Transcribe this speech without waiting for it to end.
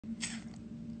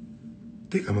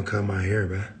Think I'm gonna cut my hair,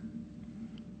 bro.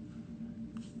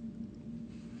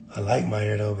 I like my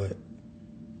hair though, but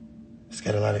it's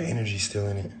got a lot of energy still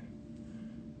in it.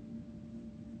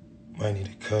 Might need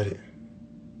to cut it.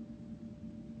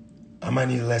 I might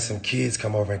need to let some kids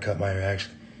come over and cut my hair,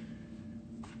 actually.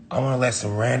 I wanna let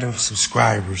some random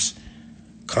subscribers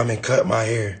come and cut my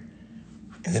hair.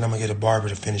 And then I'm gonna get a barber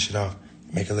to finish it off,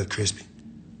 make it look crispy.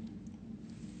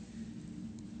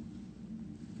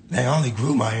 Dang, I only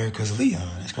grew my hair because of Leon.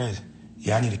 That's crazy.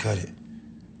 Yeah, I need to cut it.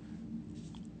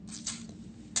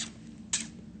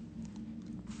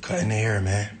 Cutting the hair,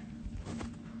 man.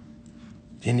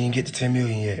 Didn't even get to 10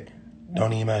 million yet.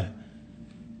 Don't even matter.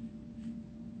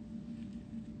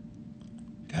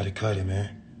 Gotta cut it,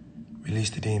 man. Release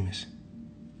the demons.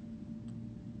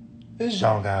 This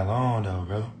joint got long though,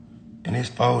 bro. And it's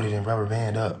folded and rubber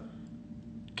band up.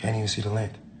 Can't even see the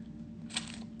length.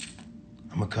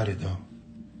 I'm gonna cut it though.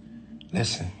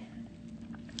 Listen.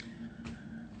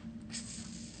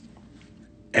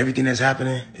 Everything that's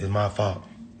happening is my fault.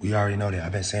 We already know that.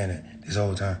 I've been saying that this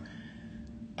whole time.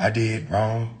 I did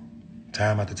wrong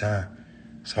time after time.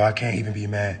 So I can't even be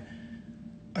mad.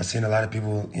 I've seen a lot of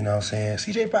people, saying,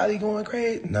 CJ probably going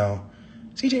crazy. No.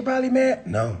 CJ probably mad?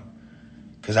 No.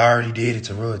 Because I already did it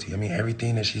to royalty. I mean,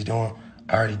 everything that she's doing,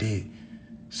 I already did.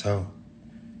 So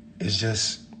it's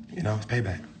just, it's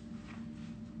payback.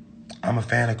 I'm a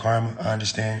fan of karma. I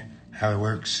understand how it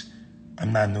works.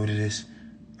 I'm not new to this.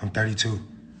 I'm 32.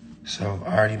 So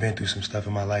I already been through some stuff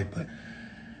in my life, but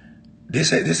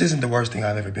this isn't the worst thing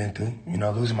I've ever been through.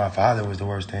 Losing my father was the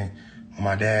worst thing. When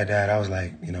my dad died, I was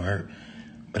like, hurt.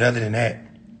 But other than that,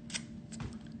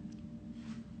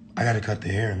 I gotta cut the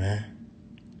hair, man.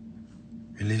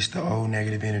 Release the old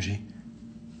negative energy.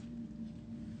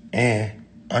 And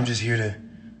I'm just here to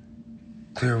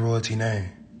clear royalty name.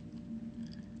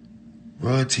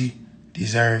 Royalty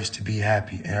deserves to be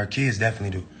happy, and her kids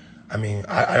definitely do. I mean,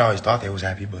 I always thought they was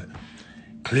happy, but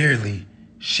clearly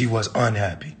she was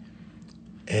unhappy.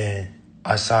 And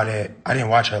I saw that. I didn't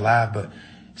watch her live, but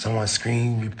someone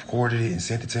screen recorded it and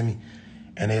sent it to me.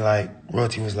 And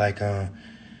royalty was like,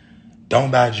 don't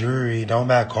buy jewelry, don't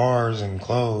buy cars and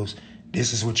clothes.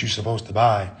 This is what you're supposed to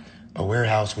buy, a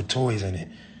warehouse with toys in it.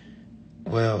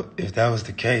 Well, if that was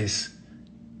the case,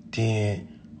 then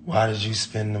why did you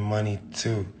spend the money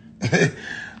too?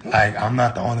 I'm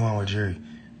not the only one with jewelry.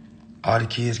 All the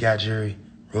kids got jewelry.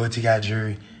 Royalty got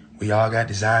jewelry. We all got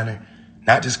designer.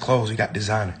 Not just clothes, we got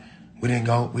designer. We didn't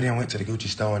went to the Gucci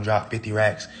store and drop 50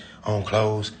 racks on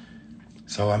clothes.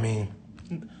 So, I mean,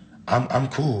 I'm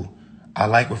cool. I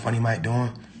like what Funny Mike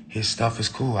doing. His stuff is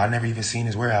cool. I never even seen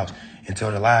his warehouse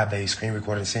until the live they screen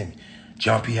recorded and sent me.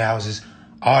 Jumpy houses.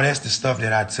 All that's the stuff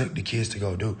that I took the kids to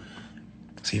go do.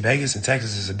 See, Vegas and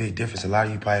Texas is a big difference. A lot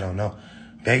of you probably don't know.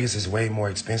 Vegas is way more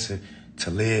expensive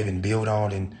to live and build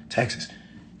on than Texas.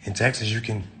 In Texas, you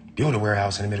can build a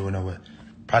warehouse in the middle of nowhere.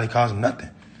 Probably cost them nothing.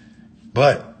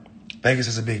 But Vegas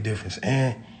is a big difference.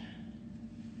 And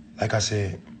like I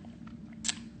said,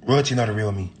 royalty know the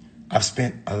real me. I've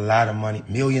spent a lot of money,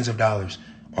 millions of dollars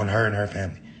on her and her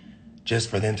family. Just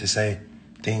for them to say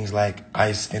things like,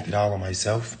 I spent it all on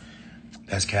myself.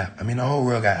 That's cap. I mean, the whole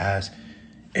world got eyes.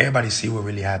 Everybody see what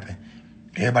really happened.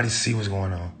 Everybody see what's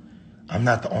going on. I'm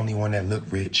not the only one that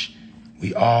looked rich.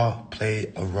 We all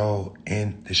played a role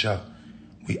in the show.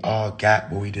 We all got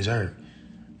what we deserved.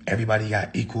 Everybody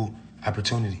got equal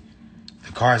opportunity.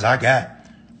 The cars I got,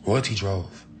 royalty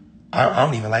drove. I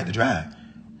don't even like to drive.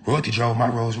 Royalty drove my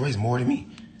Rolls Royce more than me.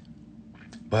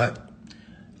 But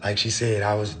like she said,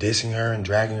 I was dissing her and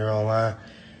dragging her online.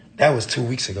 That was 2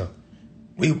 weeks ago.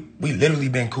 We literally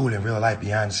been cool in real life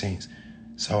behind the scenes.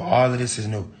 So all of this is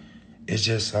new. It's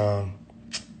just,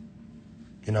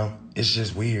 it's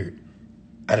just weird.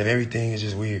 Out of everything, it's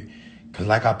just weird. Because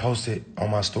like I posted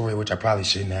on my story, which I probably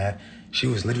shouldn't have, she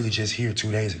was literally just here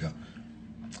 2 days ago.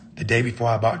 The day before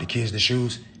I bought the kids the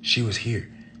shoes, she was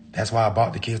here. That's why I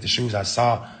bought the kids the shoes. I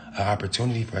saw an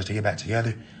opportunity for us to get back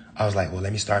together. I was like, well,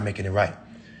 let me start making it right.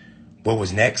 What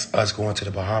was next? Us going to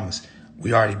the Bahamas.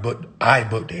 I booked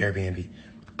the Airbnb.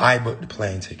 I booked the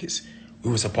plane tickets. We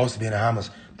were supposed to be in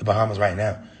the Bahamas right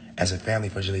now as a family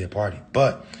for Jalea party.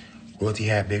 But Royalty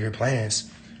had bigger plans.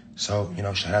 So,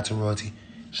 shout out to Royalty.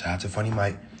 Shout out to Funny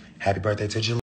Mike. Happy birthday to Jalea.